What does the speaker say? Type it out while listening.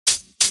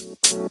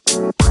Well,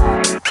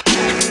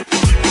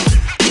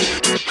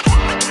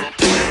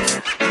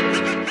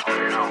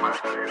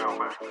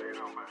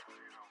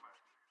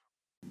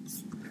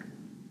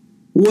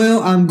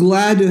 I'm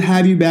glad to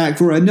have you back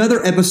for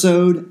another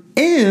episode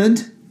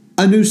and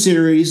a new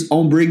series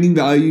on bringing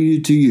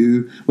value to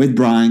you with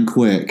Brian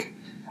Quick.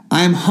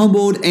 I am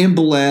humbled and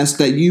blessed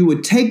that you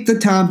would take the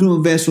time to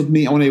invest with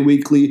me on a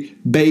weekly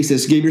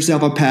basis. Give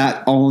yourself a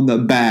pat on the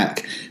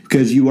back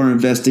because you are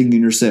investing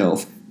in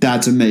yourself.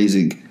 That's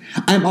amazing.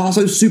 I'm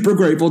also super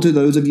grateful to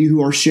those of you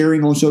who are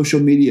sharing on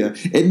social media.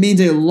 It means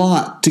a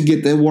lot to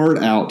get the word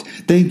out.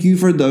 Thank you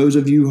for those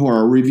of you who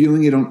are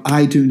reviewing it on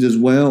iTunes as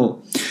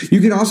well. You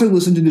can also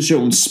listen to the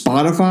show on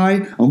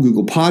Spotify, on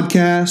Google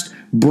Podcast,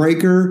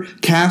 Breaker,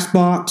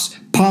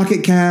 CastBox,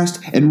 Pocket Cast,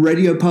 and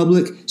Radio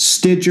Public,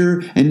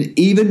 Stitcher, and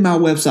even my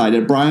website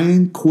at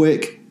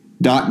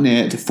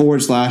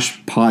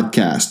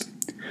brianquick.net/podcast.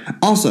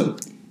 Also,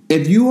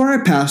 if you are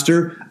a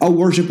pastor, a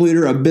worship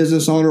leader, a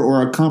business owner,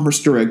 or a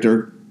conference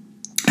director,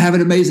 I have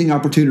an amazing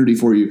opportunity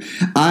for you.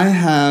 I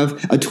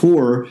have a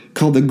tour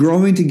called the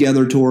Growing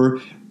Together Tour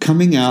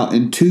coming out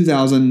in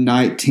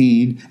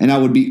 2019, and I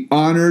would be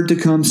honored to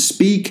come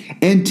speak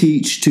and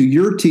teach to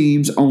your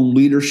teams on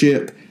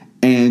leadership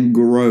and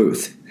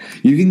growth.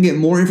 You can get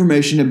more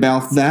information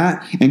about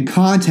that and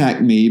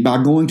contact me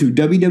by going to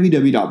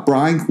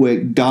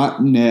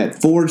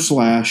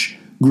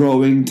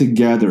www.brianquick.net/growing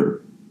together.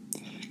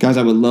 Guys,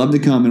 I would love to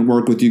come and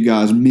work with you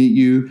guys, meet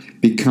you,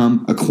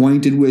 become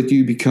acquainted with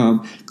you,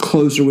 become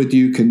closer with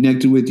you,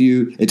 connected with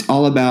you. It's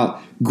all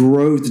about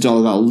growth. It's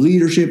all about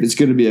leadership. It's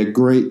going to be a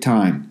great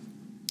time.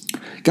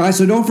 Guys,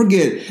 so don't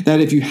forget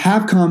that if you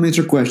have comments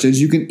or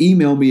questions, you can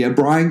email me at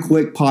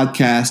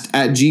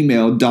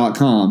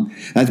brianquickpodcast@gmail.com.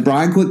 That's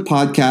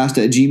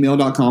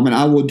brianquickpodcast@gmail.com, and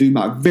I will do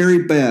my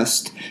very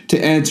best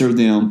to answer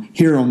them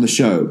here on the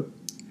show.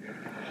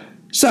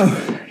 So,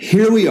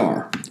 here we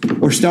are.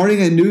 We're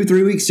starting a new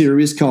 3-week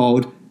series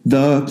called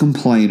The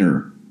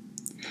Complainer.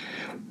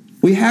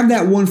 We have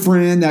that one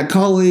friend, that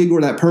colleague, or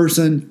that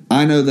person,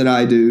 I know that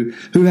I do,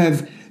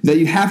 that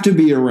you have to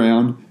be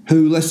around,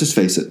 who, let's just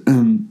face it,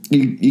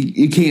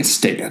 you can't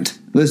stand.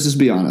 Let's just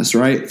be honest,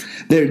 right?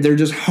 They're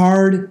just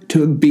hard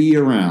to be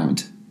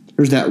around.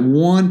 There's that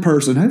one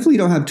person, hopefully you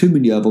don't have too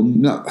many of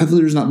them,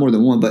 hopefully there's not more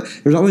than one, but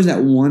there's always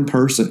that one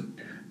person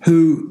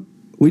who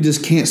we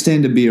just can't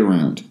stand to be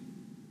around.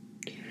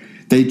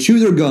 They chew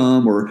their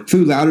gum or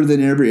food louder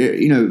than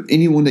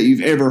anyone that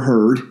you've ever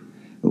heard.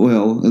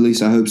 Well, at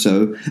least I hope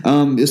so.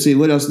 Let's see,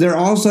 what else? They're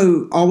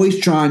also always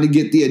trying to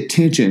get the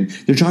attention.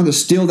 They're trying to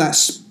steal that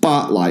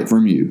spotlight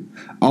from you.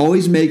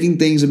 Always making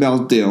things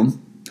about them.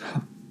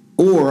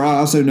 Or I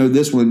also know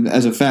this one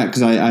as a fact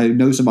because I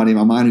know somebody in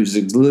my mind who's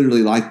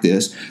literally like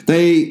this.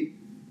 They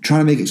try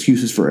to make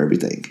excuses for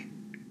everything.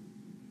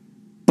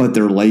 But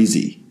they're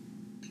lazy.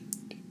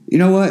 You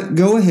know what?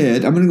 Go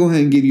ahead. I'm going to go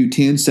ahead and give you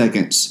 10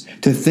 seconds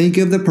to think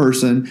of the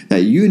person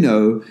that you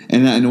know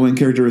and that annoying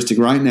characteristic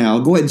right now.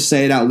 Go ahead and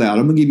say it out loud.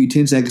 I'm going to give you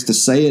 10 seconds to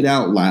say it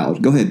out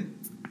loud. Go ahead.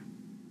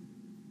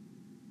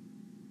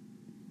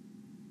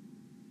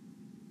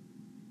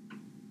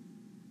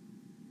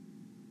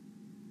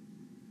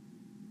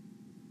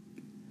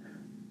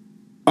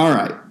 All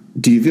right.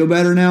 Do you feel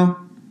better now?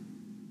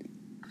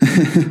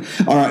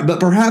 All right.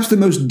 But perhaps the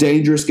most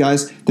dangerous,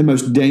 guys, the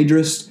most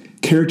dangerous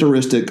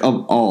characteristic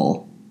of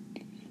all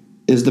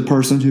is the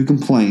person who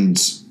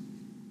complains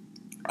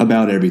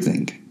about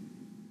everything.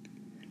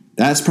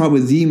 That's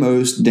probably the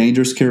most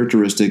dangerous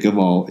characteristic of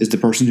all, is the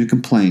person who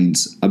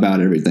complains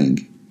about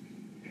everything.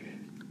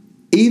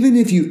 Even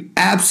if you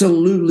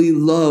absolutely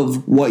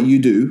love what you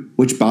do,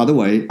 which, by the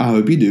way, I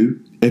hope you do.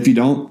 If you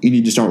don't, you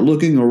need to start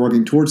looking or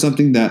working towards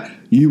something that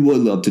you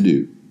would love to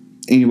do.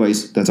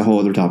 Anyways, that's a whole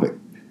other topic.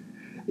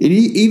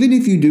 Even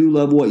if you do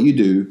love what you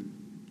do,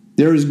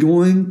 there's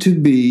going to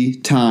be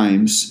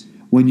times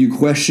when you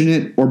question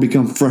it or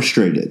become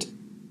frustrated.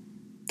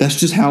 That's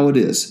just how it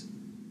is.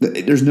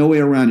 There's no way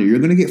around it. You're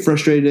going to get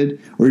frustrated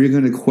or you're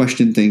going to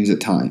question things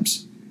at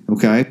times.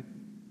 Okay?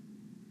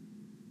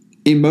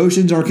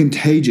 Emotions are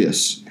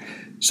contagious.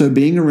 So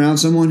being around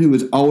someone who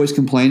is always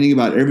complaining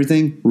about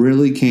everything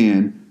really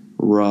can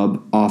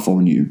rub off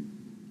on you.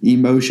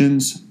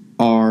 Emotions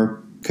are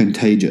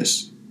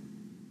contagious.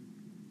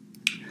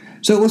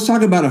 So let's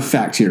talk about a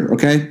fact here,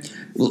 okay?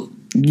 Well,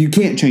 you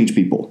can't change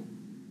people.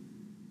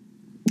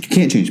 You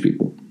can't change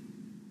people.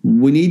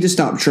 We need to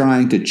stop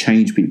trying to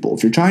change people.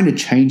 If you're trying to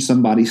change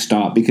somebody,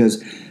 stop,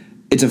 because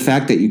it's a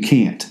fact that you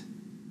can't.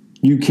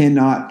 You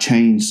cannot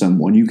change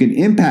someone. You can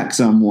impact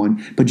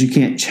someone, but you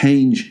can't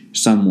change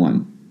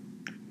someone.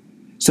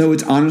 So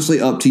it's honestly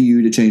up to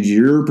you to change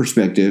your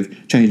perspective,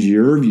 change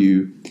your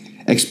view,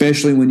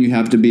 especially when you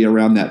have to be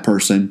around that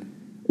person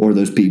or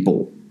those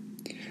people.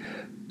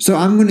 So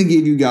I'm going to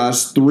give you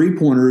guys 3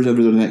 pointers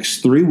over the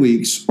next 3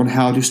 weeks on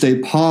how to stay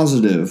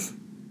positive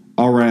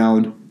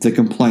around the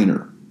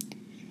complainer.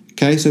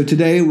 Okay, so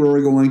today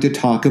we're going to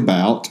talk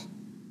about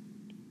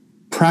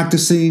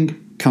practicing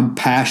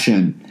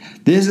compassion.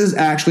 This is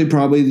actually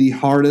probably the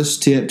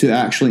hardest tip to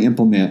actually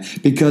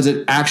implement because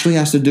it actually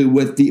has to do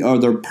with the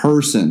other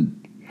person.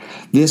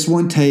 This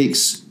one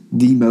takes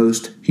the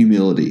most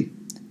humility.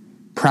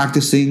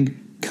 Practicing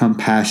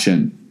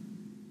compassion.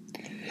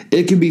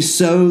 It can be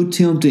so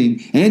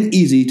tempting and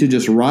easy to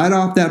just write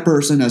off that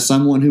person as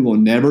someone who will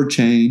never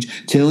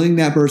change, telling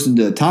that person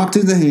to talk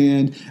to the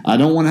hand, I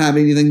don't want to have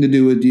anything to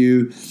do with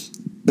you.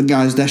 But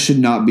guys, that should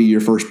not be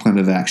your first plan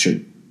of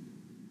action.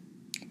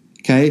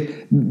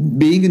 Okay?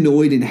 Being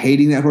annoyed and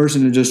hating that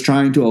person and just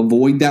trying to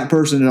avoid that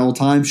person at all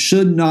times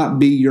should not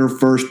be your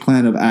first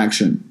plan of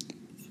action.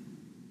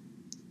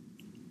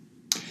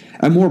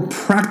 A more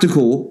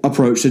practical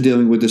approach to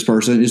dealing with this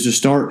person is to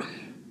start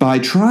by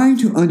trying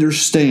to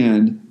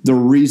understand the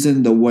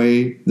reason the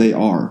way they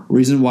are.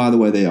 Reason why the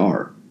way they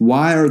are.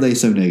 Why are they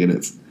so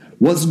negative?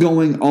 What's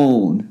going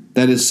on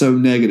that is so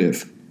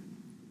negative?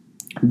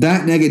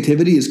 That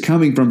negativity is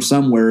coming from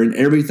somewhere, and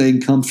everything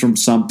comes from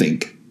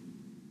something.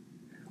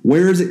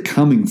 Where is it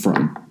coming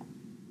from?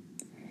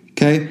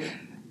 Okay?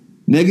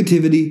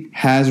 Negativity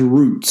has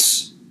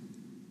roots.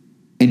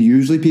 And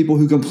usually people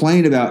who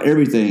complain about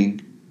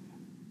everything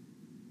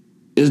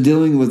is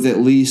dealing with at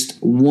least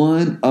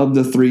one of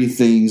the three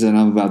things that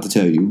I'm about to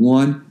tell you.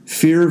 1,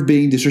 fear of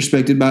being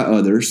disrespected by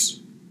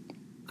others.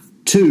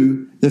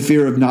 2, the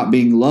fear of not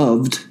being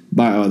loved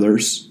by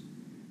others.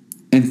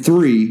 And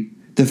 3,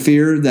 the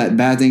fear that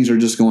bad things are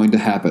just going to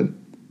happen.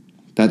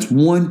 That's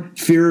 1,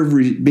 fear of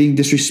being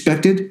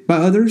disrespected by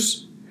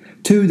others.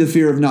 2, the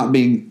fear of not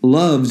being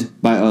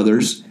loved by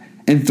others.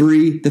 And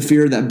 3, the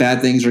fear that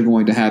bad things are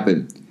going to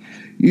happen.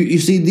 You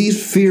see,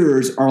 these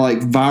fears are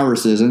like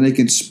viruses, and they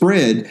can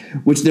spread,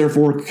 which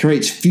therefore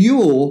creates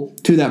fuel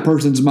to that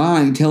person's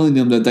mind, telling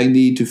them that they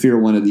need to fear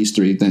one of these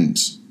 3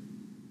 things.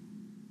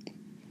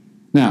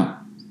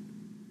 Now,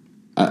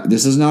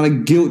 this is not a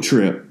guilt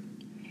trip,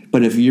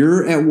 but if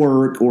you're at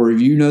work or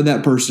if you know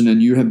that person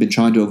and you have been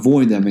trying to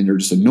avoid them and you're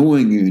just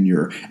annoying you and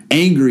you're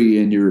angry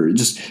and you're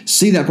just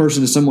see that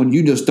person as someone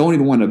you just don't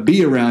even want to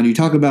be around, you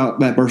talk about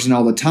that person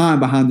all the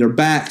time behind their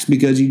backs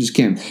because you just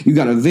can't, you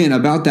got to vent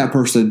about that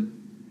person.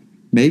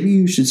 Maybe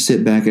you should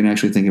sit back and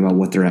actually think about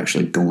what they're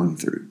actually going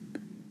through.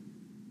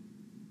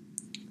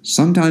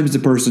 Sometimes the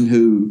person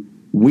who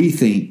we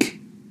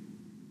think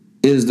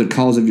is the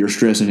cause of your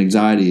stress and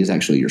anxiety is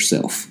actually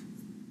yourself.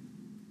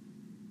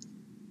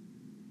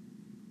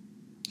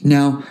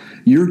 Now,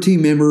 your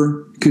team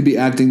member could be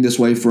acting this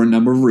way for a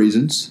number of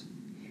reasons.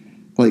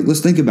 Like, let's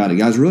think about it,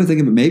 guys. Really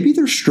think about it. Maybe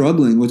they're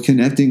struggling with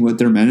connecting with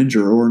their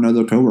manager or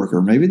another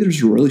coworker. Maybe they're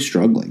just really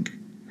struggling.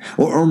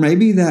 Or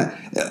maybe that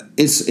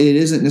it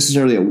isn't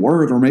necessarily at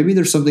work, or maybe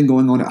there's something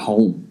going on at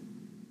home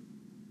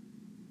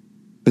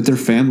with their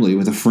family,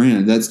 with a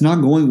friend that's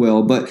not going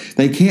well, but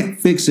they can't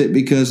fix it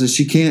because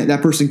that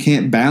person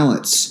can't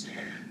balance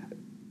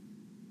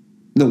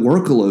the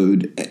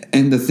workload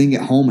and the thing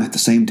at home at the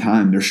same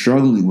time. They're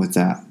struggling with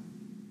that.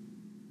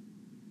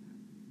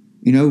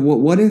 You know,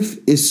 what if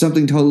it's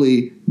something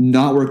totally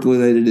not work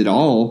related at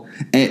all,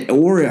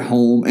 or at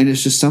home, and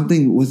it's just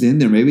something within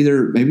there? Maybe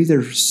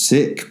they're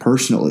sick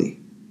personally.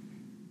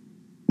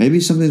 Maybe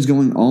something's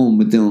going on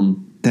with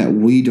them that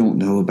we don't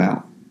know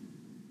about.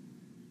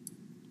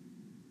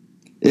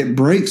 It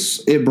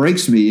breaks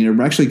me, and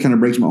it actually kind of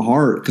breaks my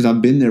heart because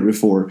I've been there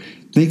before,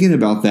 thinking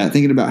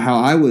about how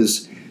I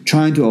was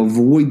trying to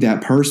avoid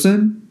that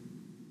person.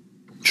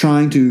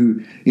 Trying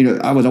to,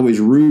 I was always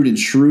rude and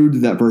shrewd to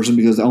that person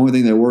because the only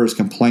thing there were is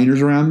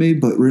complainers around me,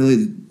 but really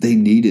they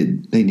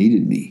needed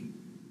me.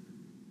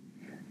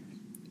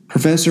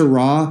 Professor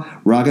Ra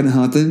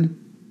Raghunathan,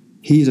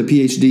 he's a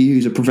PhD,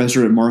 he's a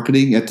professor in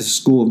marketing at the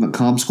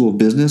McCombs School of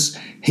Business.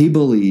 He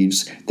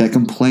believes that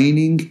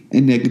complaining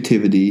and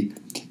negativity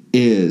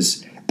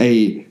is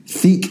a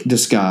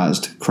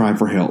think-disguised cry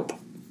for help.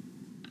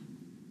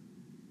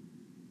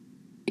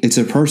 It's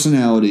a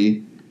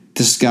personality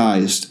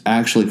disguised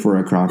actually for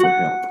a cry for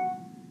help.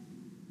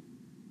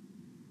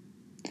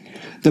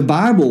 The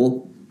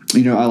Bible,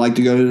 I like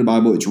to go to the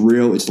Bible. It's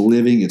real, it's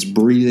living, it's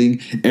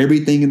breathing.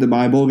 Everything in the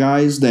Bible,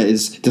 guys, that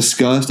is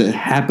discussed, that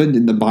happened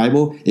in the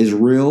Bible is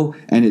real,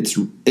 and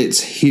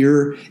it's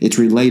here, it's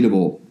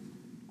relatable.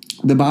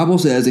 The Bible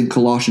says in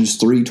Colossians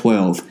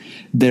 3:12,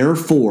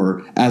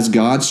 therefore, as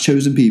God's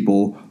chosen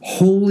people,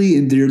 holy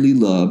and dearly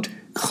loved,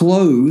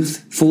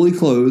 fully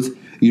clothed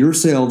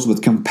yourselves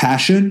with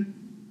compassion,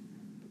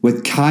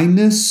 with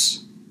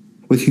kindness,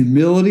 with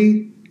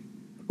humility,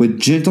 with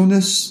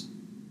gentleness,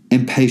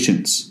 and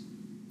patience.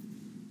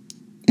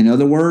 In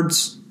other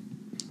words,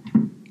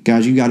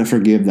 guys, you got to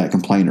forgive that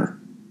complainer.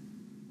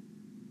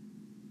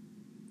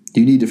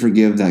 You need to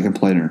forgive that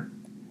complainer.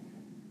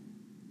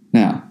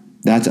 Now,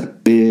 that's a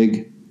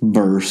big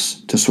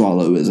verse to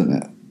swallow, isn't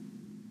it?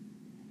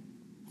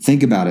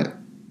 Think about it.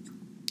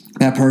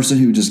 That person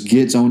who just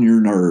gets on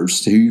your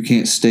nerves, who you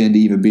can't stand to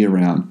even be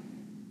around,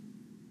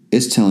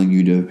 it's telling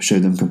you to show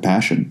them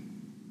compassion.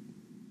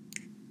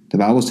 The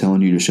Bible's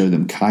telling you to show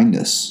them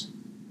kindness,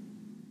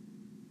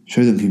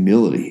 show them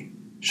humility,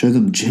 show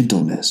them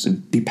gentleness,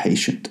 and be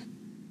patient.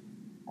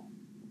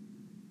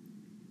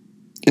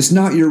 it's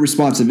not your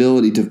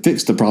responsibility to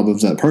fix the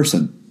problems of that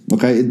person.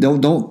 Okay,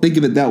 don't think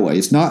of it that way.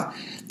 It's not.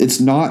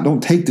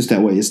 Don't take this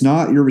that way. It's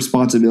not your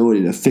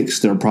responsibility to fix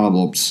their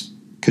problems,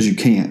 because you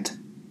can't.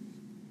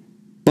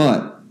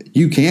 But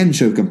you can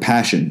show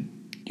compassion.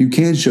 You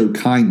can show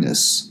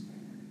kindness.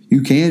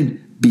 You can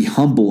be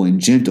humble and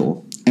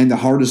gentle. And the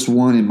hardest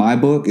one in my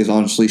book is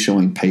honestly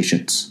showing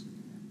patience.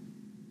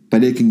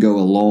 But it can go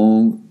a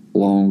long,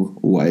 long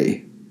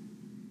way.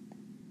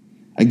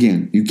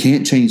 Again, you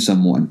can't change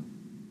someone.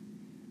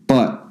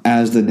 But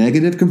as the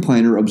negative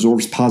complainer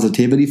absorbs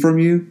positivity from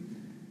you,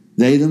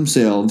 they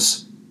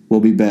themselves will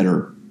be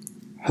better,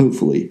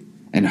 hopefully.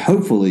 And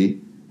hopefully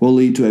will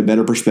lead to a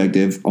better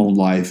perspective on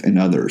life and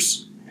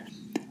others.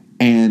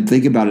 And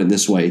think about it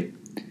this way.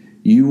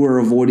 You were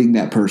avoiding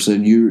that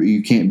person.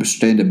 You can't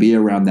stand to be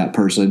around that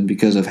person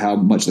because of how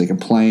much they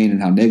complain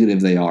and how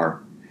negative they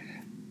are.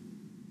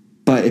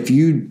 But if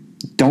you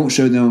don't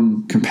show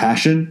them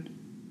compassion,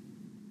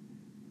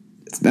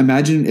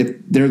 imagine if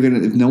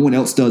no one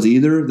else does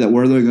either, that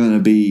where they're going to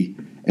be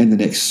in the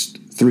next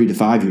 3 to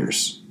 5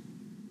 years.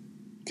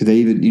 Could they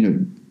even,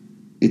 you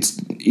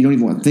don't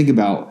even want to think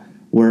about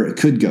where it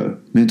could go.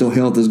 Mental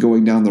health is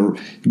going down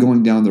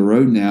the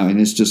road now, and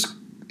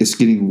it's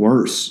getting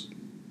worse.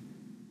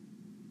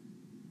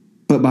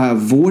 But by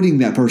avoiding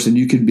that person,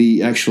 you could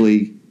be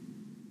actually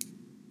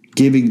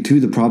giving to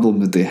the problem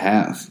that they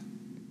have.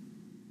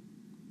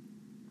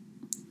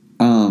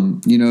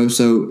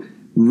 So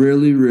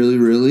really, really,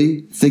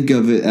 really think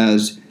of it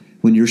as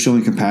when you're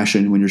showing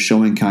compassion, when you're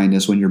showing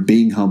kindness, when you're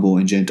being humble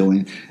and gentle,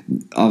 and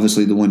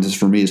obviously the one that's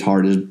for me is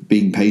hard is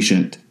being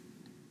patient.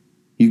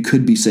 You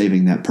could be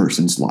saving that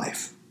person's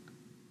life.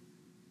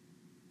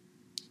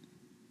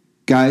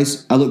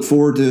 Guys, I look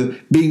forward to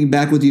being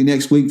back with you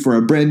next week for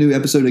a brand new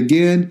episode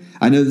again.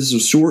 I know this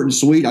is short and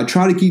sweet. I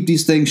try to keep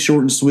these things short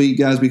and sweet,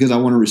 guys, because I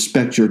want to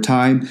respect your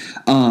time.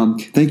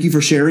 Thank you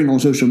for sharing on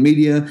social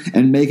media,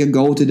 and make a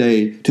goal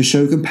today to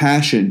show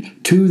compassion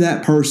to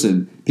that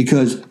person,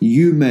 because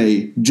you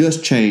may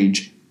just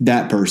change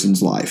that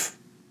person's life.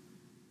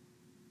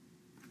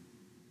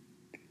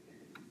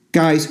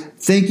 Guys,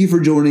 thank you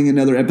for joining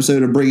another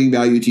episode of Bringing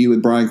Value to You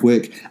with Brian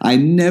Quick. I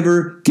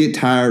never get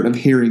tired of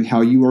hearing how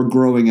you are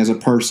growing as a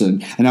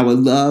person, and I would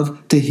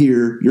love to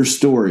hear your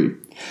story.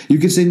 You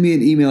can send me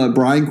an email at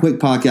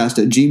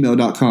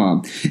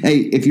brianquickpodcast@gmail.com. Hey,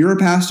 if you're a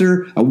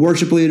pastor, a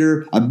worship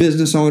leader, a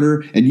business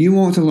owner, and you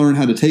want to learn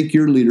how to take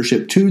your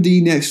leadership to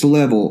the next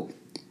level,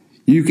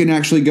 you can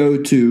actually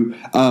go to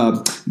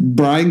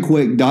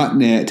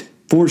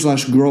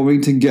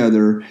brianquick.net/growing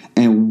together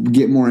and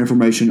get more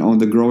information on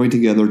the Growing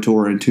Together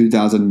Tour in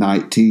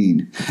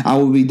 2019. I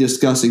will be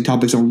discussing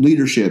topics on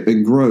leadership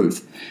and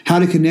growth, how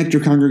to connect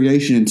your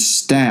congregation and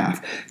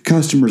staff,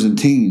 customers and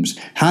teams,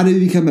 how to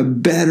become a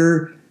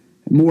better,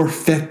 more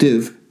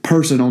effective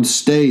person on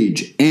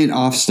stage and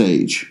off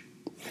stage.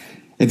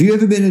 If you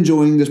haven't been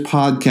enjoying this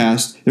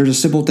podcast, there's a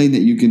simple thing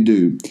that you can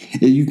do.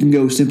 You can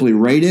go simply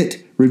rate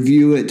it,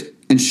 review it,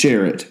 and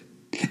share it.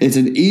 It's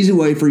an easy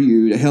way for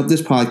you to help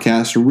this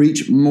podcast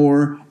reach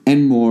more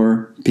and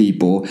more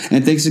people.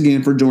 And thanks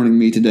again for joining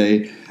me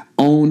today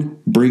on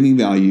Bringing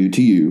Value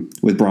to You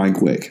with Brian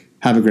Quick.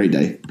 Have a great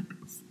day.